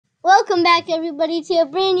Welcome back, everybody, to a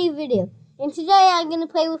brand new video. And today I'm going to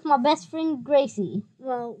play with my best friend, Gracie.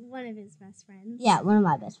 Well, one of his best friends. Yeah, one of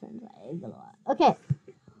my best friends. Okay.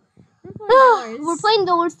 We're We're playing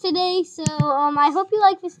doors today, so I hope you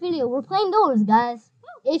like this video. We're playing doors, guys.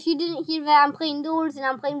 If you didn't hear that, I'm playing doors, and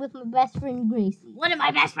I'm playing with my best friend, Gracie. One of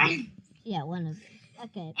my best friends. Yeah, one of them.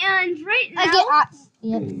 Okay. And right now,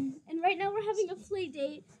 yep. And right now we're having a play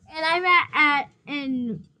date, and I'm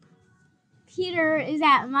and Peter is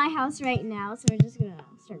at my house right now, so we're just gonna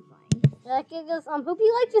start playing. Okay, guys. Hope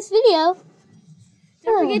you like this video.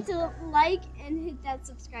 Don't forget to like and hit that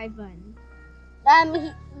subscribe button.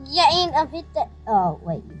 Hit that. Oh,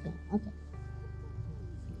 wait, you can. Okay.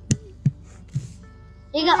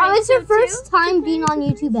 Hey guys, it's your first time being on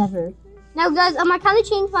YouTube ever. Now, guys, I kind of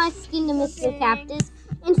changed my skin to Mr. Cactus,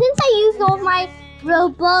 and since I used all my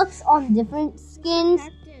Robux on different skins,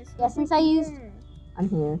 yeah, since I used, I'm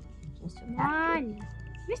here, Mr. Cactus.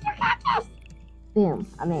 Mr. Cactus. Boom,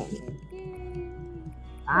 I'm in.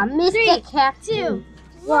 I'm Mr. Cactus. 2,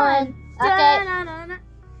 1. Okay.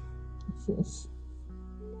 Shush.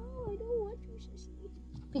 No, I don't want to shush.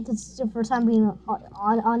 Because it's your first time being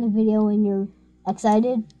on a video and you're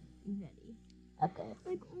excited. Ready. Okay.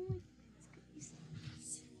 Like, oh my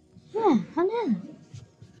Yeah, I know.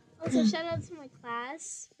 Also, shout out to my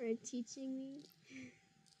class for teaching me.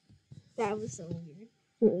 That was so weird.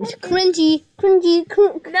 It's cringy.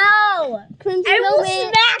 No! Cringy I will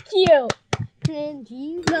moment. smack you!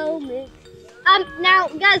 Cringy moment. Now,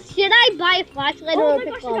 guys, should I buy a flashlight or a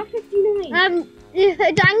pick I got 59. I'm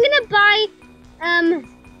gonna buy,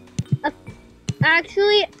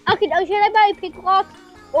 actually, okay, should I buy a pick lock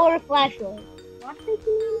or a flashlight? Flashlight,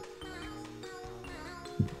 you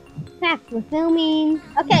Fact, we're filming.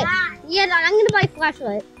 Okay, yeah, I'm gonna buy a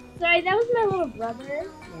flashlight. mean? Sorry, that was my little brother.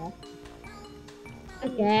 Yeah.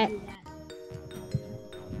 Okay.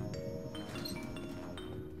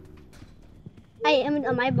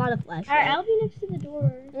 I bought a flashlight. Alright, I'll be next to the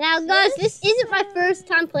door. Now, guys, this isn't my first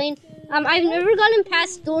time playing. I've never gotten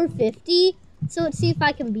past door 50, so let's see if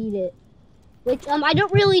I can beat it. Which, I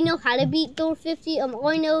don't really know how to beat door 50. All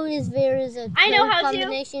I know is there is a I know how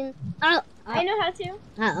combination. I know how to.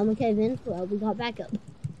 Okay, then. Well, we got backup.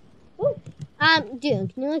 Ooh.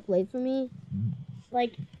 Dude, can you, wait for me?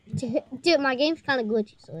 Like, Dude, my game's kind of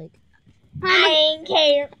glitchy, so, I ain't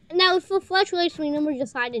care. Now, for flashlights, remember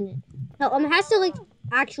just hiding it. No, it has to,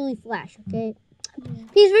 actually flash, okay?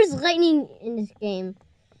 Because there's lightning in this game.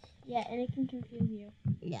 Yeah, and it can confuse you.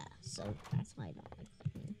 Yeah, so that's why I don't like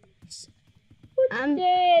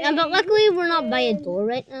lightning. But luckily, we're not by a door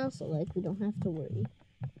right now, so, we don't have to worry.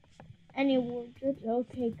 Any wardrobes?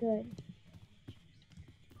 Okay, good.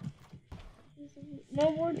 No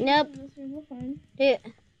wardrobes Nope. in this room, we're fine. Dude.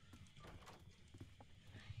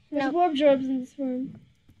 There's wardrobes in this room.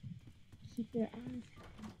 Keep your eyes.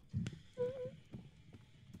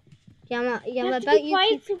 Yeah, You have to be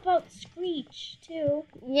quiet about Screech, too.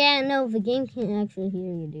 Yeah, no, the game can't actually hear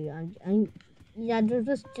you, dude. Yeah, they're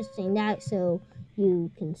just saying that so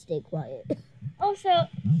you can stay quiet. Also,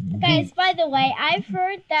 guys, by the way, I've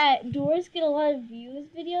heard that doors get a lot of views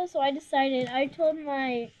videos, so I told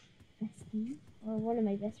my bestie, or one of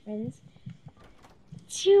my best friends,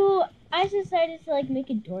 I decided to, make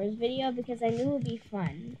a doors video because I knew it would be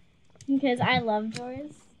fun. Because I love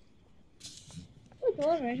doors. Look, the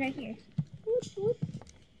lever's right here.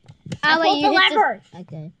 Oh, wait, the lever!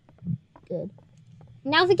 Okay, good.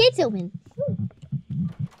 Now the gate's open.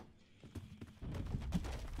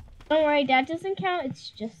 Don't worry, that doesn't count. It's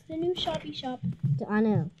just the new shoppy shop. I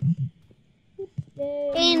know.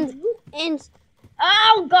 And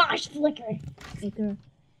oh gosh, flicker.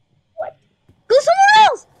 What? Go somewhere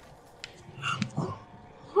else.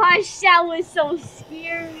 Gosh, that was so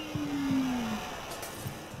scary.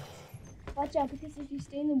 Watch out, because if you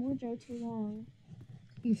stay in the wardrobe too long,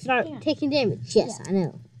 you start taking damage. Yes, Yeah. I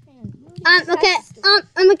know. Okay.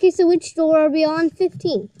 Okay. So which door are we on?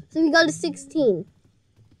 15. So we go to 16.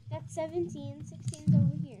 That's 17. 16's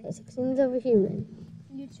over here. 16's over here then.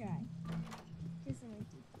 You try.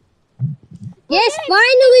 Yes,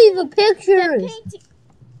 finally the pictures.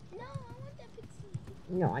 No, I want that pixie.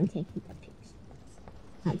 No, I'm taking the pictures.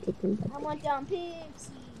 I'm taking the I want that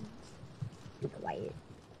pixie. Be quiet.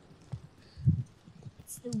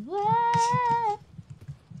 It's the way.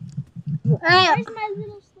 Hey, Where's my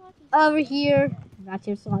little slot? over here. That's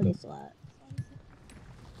your slotty slot.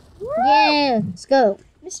 Yeah, let's go.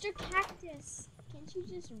 Mr. Cactus, can't you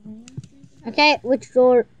just run through? Okay, which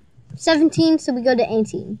door? 17, so we go to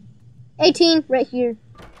 18. 18, right here.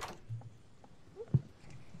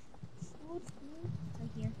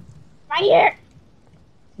 Right here.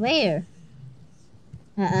 Where?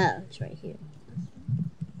 It's right here.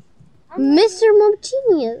 Mr.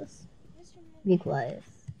 Martinez. Be quiet.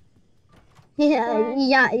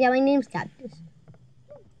 Yeah, my name's Cactus.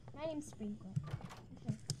 My name's Sprinkler.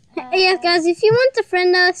 Yeah, guys, if you want to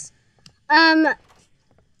friend us, yeah,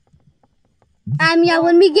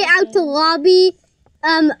 when we get out to lobby,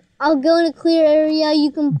 I'll go in a clear area.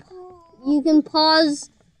 You can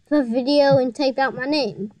pause the video and type out my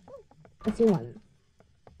name if you want.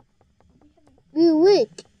 Ooh,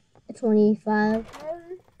 wait. 25.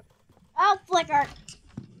 Oh, flicker.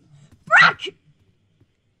 Frick!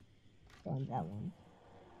 On that one.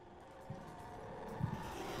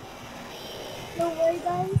 Don't worry,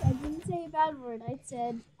 guys. I didn't say a bad word. I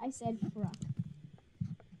said fruck.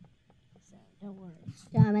 So don't worry.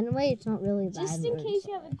 Yeah, anyway, it's not really bad. Just in case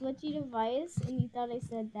you have a glitchy device and you thought I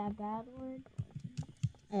said that bad word.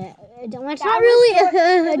 It's not really.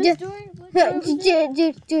 Dude,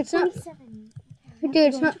 it's not. 27. Dude,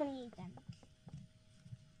 it's not. 28 then.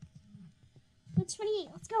 It's 28.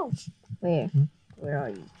 Let's go. Where? Where are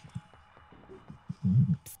you?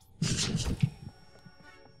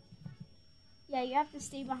 Yeah, you have to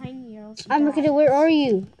stay behind me or else you I'm looking at where are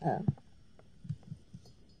you? Oh.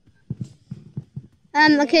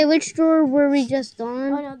 Okay, which door were we just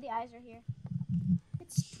on? Oh no, the eyes are here.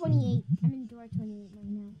 It's 28. I'm in door 28 right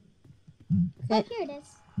now. Okay. Oh, here it is.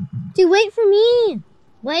 Dude, wait for me.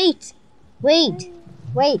 Wait.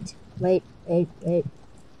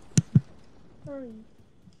 Hurry.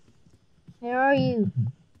 Where are you?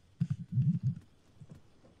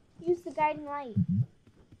 Use the guiding light.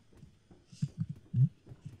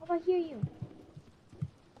 Oh, I hear you.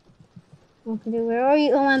 Okay, where are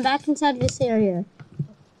you? Oh, I'm back inside this area.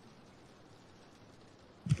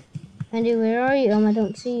 Andy, where are you? I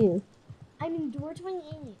don't see you. I'm in door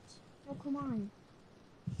 28. Oh, come on.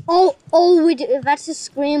 Oh, that's a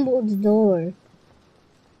scrambled door.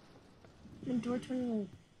 I'm in door 28.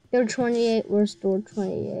 Door 28, where's door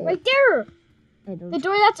 28? Right there! I don't The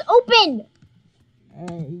door that's open!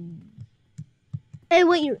 Hey,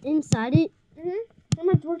 wait, you're inside it? Mm-hmm. I'm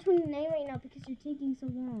at door 29 right now because you're taking so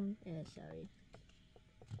long. Yeah, sorry.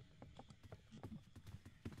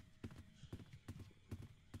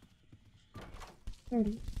 Oh,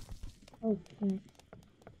 okay.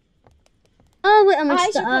 Oh, wait, I'm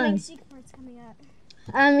Eyes are coming. Secret part's coming up.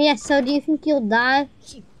 Yeah, so do you think you'll die?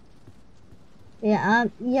 Shoot. Yeah,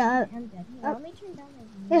 yeah. I'm dead. Here, let me turn down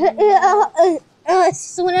my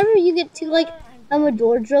So whenever you get to, like, a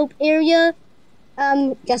door drop area,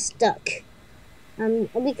 get stuck.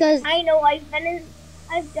 Because... I know, I've done it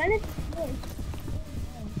before.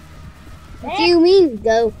 What do you mean,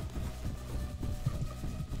 go?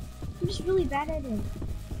 I'm just really bad at it.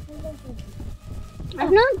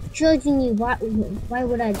 I'm not judging you. Why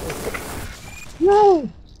would I do it? No!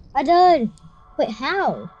 I died! Wait,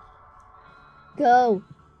 how? Go.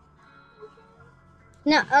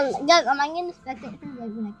 No, guys, am I gonna spectate him right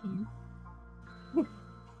when I can?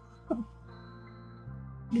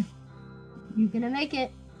 You're gonna make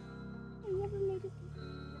it. I never made it.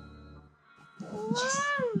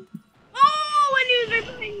 Oh, I knew it was right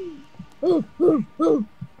behind me. Ooh.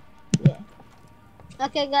 Yeah.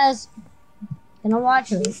 Okay, guys. Gonna watch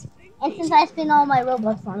this. And since I spend all my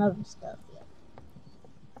Robux on other stuff,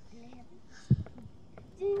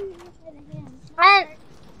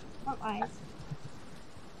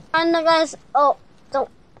 And guys, don't.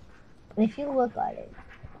 If you look at it,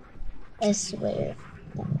 I swear.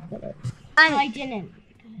 I didn't.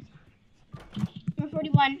 Number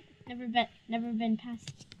 41. Never been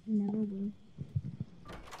past. Never will.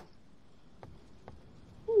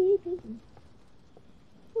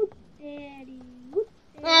 Daddy.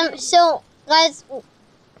 So guys,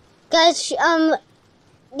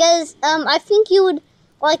 I think you would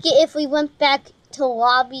like it if we went back to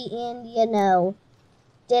lobby and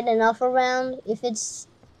did enough around. If it's,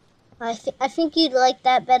 I think you'd like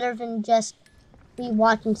that better than just be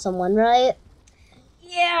watching someone, right?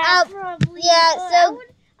 Yeah, probably. Yeah, but so I want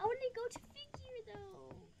to go to figure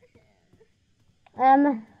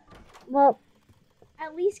though. Well,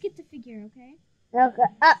 at least get the figure, okay?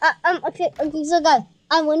 Okay. Okay. So guys,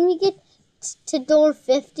 when we get to door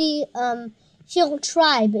 50, she'll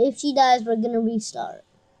try, but if she dies, we're gonna restart.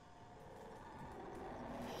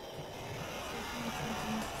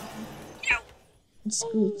 It's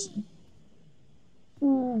screechy.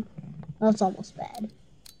 That's almost bad.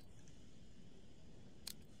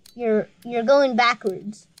 You're going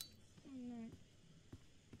backwards.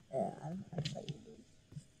 Yeah, I thought you did.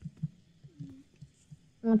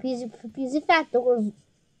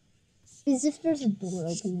 Because if there's a door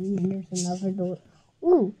opening and there's another door.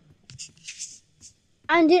 Ooh.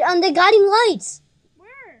 And the guiding lights. Where?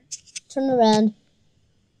 Turn around.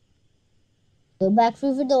 Go back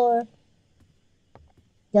through the door.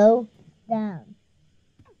 Go down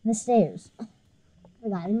the stairs.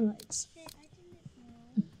 Forgot any words.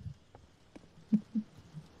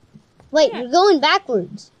 Wait, you're going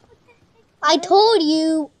backwards. I told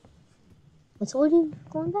you. I told you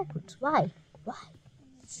going backwards. Why? Why?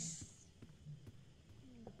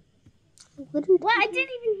 What? I didn't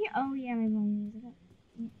even hear. Oh yeah, my mom was it.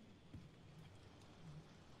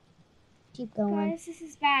 Keep going. Guys, this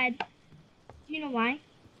is bad. Do you know why?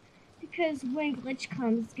 Because when glitch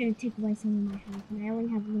comes, it's gonna take away some of my health, and I only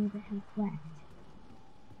have a little bit of health left.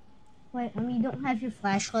 Wait, you don't have your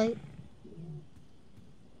flashlight?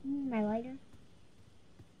 My lighter.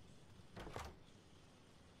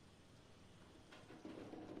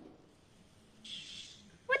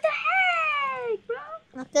 What the heck, bro?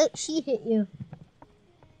 I thought she hit you.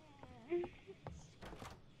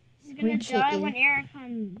 She's gonna die when air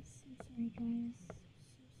comes. I'm sorry, guys.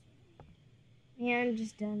 Yeah, I'm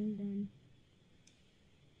just done.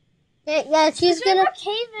 Yeah, she's gonna.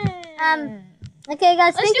 Okay,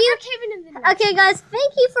 guys, thank you. Okay, guys,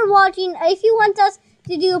 thank you for watching. If you want us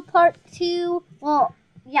to do a part 2, well,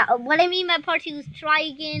 yeah, what I mean by part 2 is try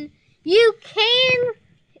again. You can.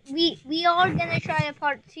 We are gonna try a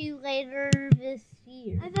part 2 later this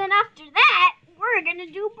year. And then after that, we're gonna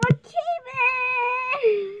do Brookhaven.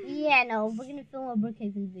 Yeah, no, we're gonna film a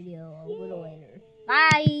Brookhaven video a little later.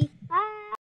 Bye. Bye.